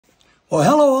Well,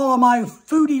 hello, all of my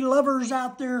foodie lovers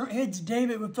out there. It's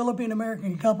David with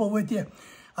Philippine-American Couple with you.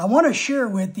 I want to share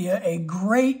with you a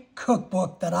great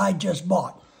cookbook that I just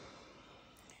bought.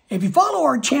 If you follow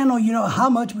our channel, you know how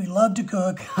much we love to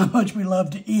cook, how much we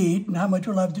love to eat, and how much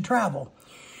we love to travel.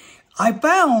 I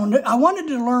wanted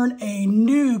to learn a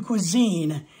new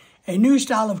cuisine, a new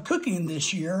style of cooking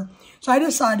this year. So I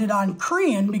decided on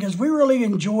Korean because we really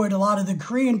enjoyed a lot of the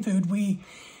Korean food we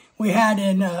had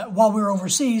while we were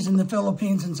overseas in the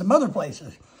Philippines and some other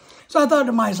places. So I thought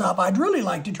to myself, I'd really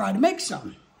like to try to make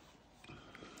some.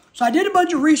 So I did a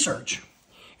bunch of research.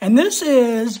 And this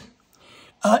is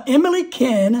Emily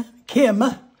Kim.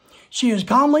 She is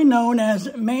commonly known as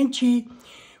Maangchi,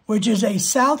 which is a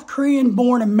South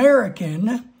Korean-born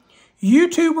American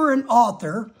YouTuber and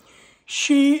author.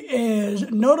 She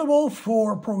is notable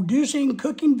for producing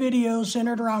cooking videos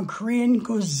centered around Korean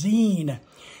cuisine.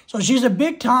 So she's a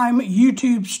big-time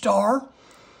YouTube star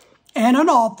and an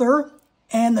author,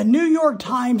 and the New York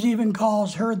Times even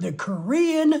calls her the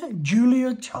Korean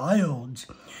Julia Childs.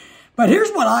 But here's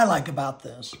what I like about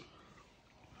this.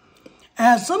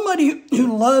 As somebody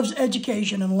who loves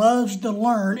education and loves to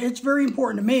learn, it's very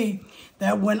important to me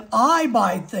that when I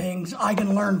buy things, I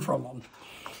can learn from them.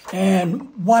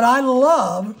 And what I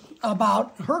love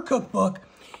about her cookbook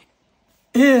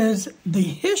is the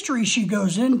history she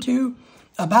goes into,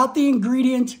 about the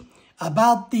ingredients,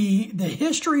 about the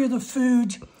history of the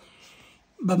foods.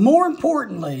 But more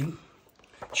importantly,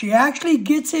 she actually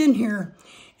gets in here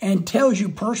and tells you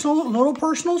little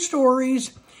personal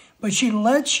stories, but she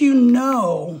lets you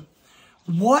know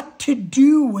what to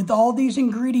do with all these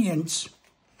ingredients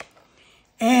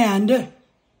and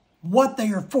what they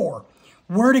are for,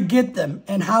 where to get them,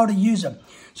 and how to use them.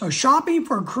 So shopping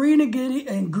for Korean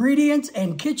ingredients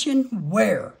and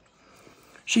kitchenware.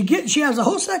 She has a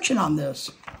whole section on this.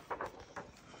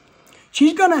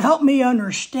 She's going to help me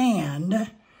understand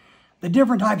the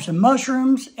different types of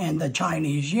mushrooms and the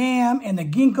Chinese yam and the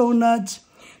ginkgo nuts,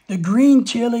 the green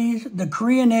chilies, the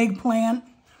Korean eggplant,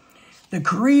 the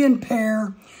Korean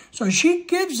pear. So she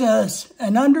gives us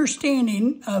an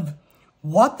understanding of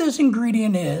what this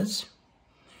ingredient is,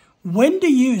 when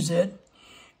to use it,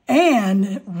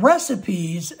 and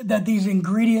recipes that these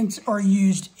ingredients are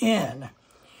used in.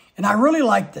 And I really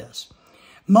like this.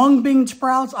 Mung bean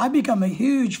sprouts. I've become a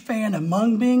huge fan of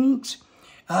mung beans.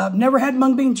 I've never had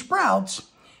mung bean sprouts,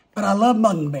 but I love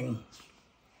mung bean.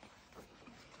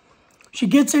 She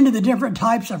gets into the different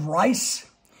types of rice.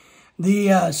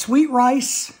 The sweet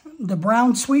rice, the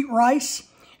brown sweet rice.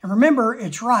 And remember,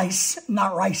 it's rice,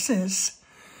 not rices.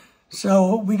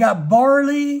 So we got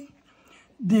barley,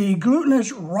 the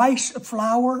glutinous rice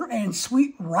flour and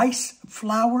sweet rice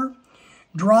flour,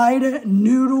 dried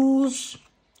noodles,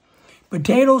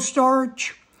 potato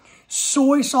starch,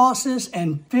 soy sauces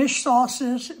and fish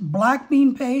sauces, black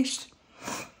bean paste.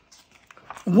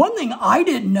 One thing I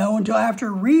didn't know until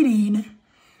after reading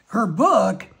her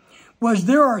book was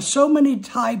there are so many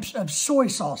types of soy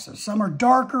sauces. Some are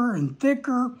darker and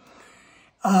thicker.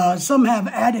 Some have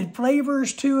added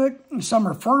flavors to it. Some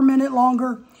are fermented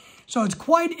longer. So it's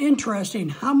quite interesting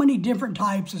how many different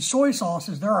types of soy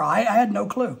sauces there are. I had no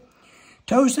clue.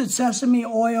 Toasted sesame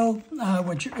oil,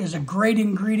 which is a great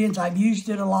ingredient. I've used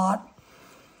it a lot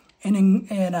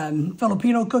in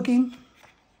Filipino cooking.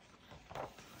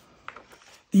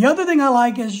 The other thing I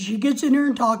like is she gets in here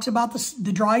and talks about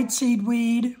the dried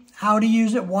seaweed, how to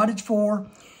use it, what it's for,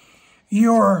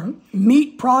 your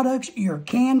meat products, your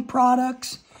canned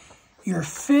products, your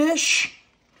fish,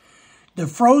 the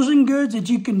frozen goods that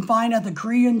you can find at the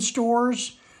Korean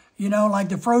stores, you know, like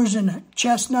the frozen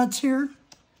chestnuts here.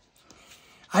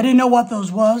 I didn't know what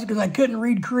those was because I couldn't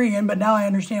read Korean, but now I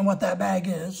understand what that bag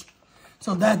is.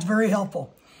 So that's very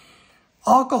helpful.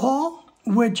 Alcohol,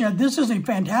 which this is a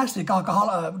fantastic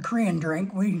Korean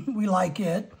drink. We like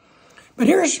it. But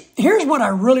here's what I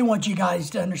really want you guys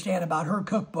to understand about her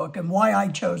cookbook and why I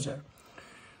chose it.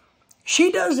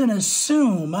 She doesn't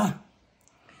assume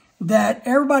that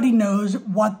everybody knows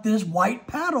what this white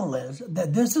paddle is,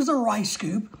 that this is a rice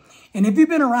scoop. And if you've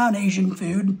been around Asian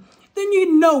food, then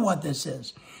you know what this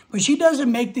is. But she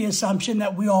doesn't make the assumption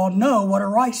that we all know what a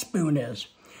rice spoon is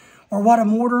or what a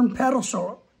mortar and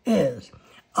pestle is.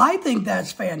 I think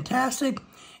that's fantastic,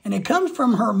 and it comes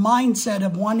from her mindset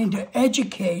of wanting to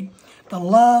educate the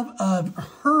love of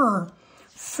her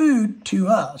food to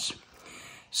us.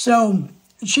 So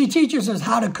she teaches us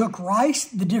how to cook rice,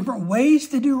 the different ways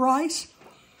to do rice,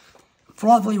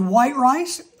 fluffy white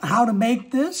rice, how to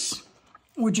make this,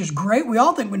 which is great. We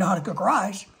all think we know how to cook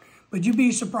rice, but you'd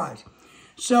be surprised.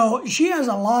 So she has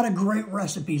a lot of great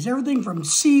recipes, everything from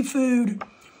seafood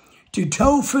to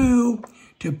tofu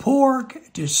to pork,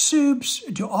 to soups,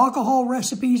 to alcohol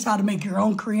recipes, how to make your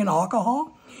own Korean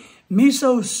alcohol,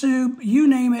 miso soup, you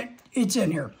name it, it's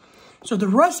in here. So the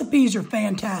recipes are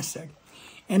fantastic.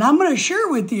 And I'm going to share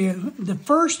with you the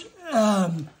first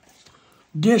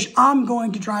dish I'm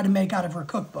going to try to make out of her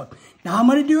cookbook. Now, I'm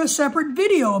going to do a separate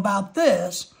video about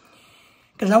this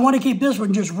because I want to keep this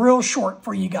one just real short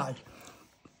for you guys.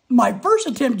 My first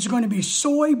attempt is going to be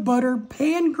soy butter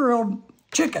pan-grilled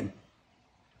chicken.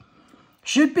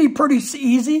 Should be pretty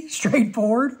easy,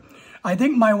 straightforward. I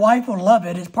think my wife will love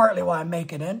it. It's partly why I'm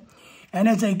making it. And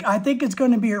I think it's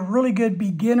going to be a really good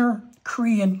beginner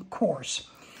Korean course.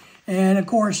 And of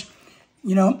course,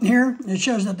 you know, here it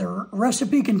shows that the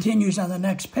recipe continues on the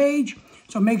next page.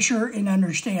 So make sure and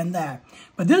understand that.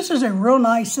 But this is a real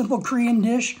nice, simple Korean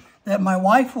dish that my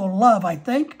wife will love, I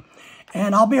think.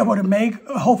 And I'll be able to make,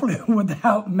 hopefully,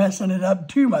 without messing it up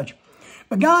too much.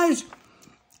 But guys,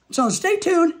 so stay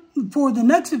tuned for the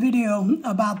next video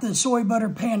about the soy butter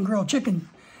pan grilled chicken.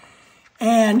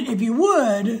 And if you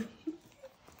would,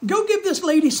 go give this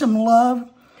lady some love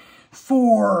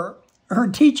for her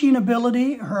teaching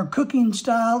ability, her cooking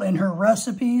style, and her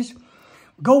recipes.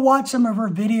 Go watch some of her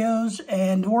videos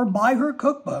or buy her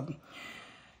cookbook.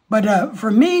 But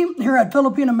for me, here at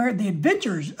The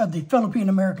Adventures of the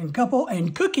Philippine-American Couple,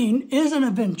 and cooking is an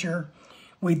adventure,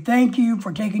 we thank you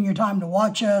for taking your time to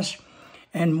watch us.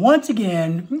 And once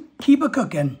again, keep a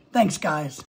cooking. Thanks, guys.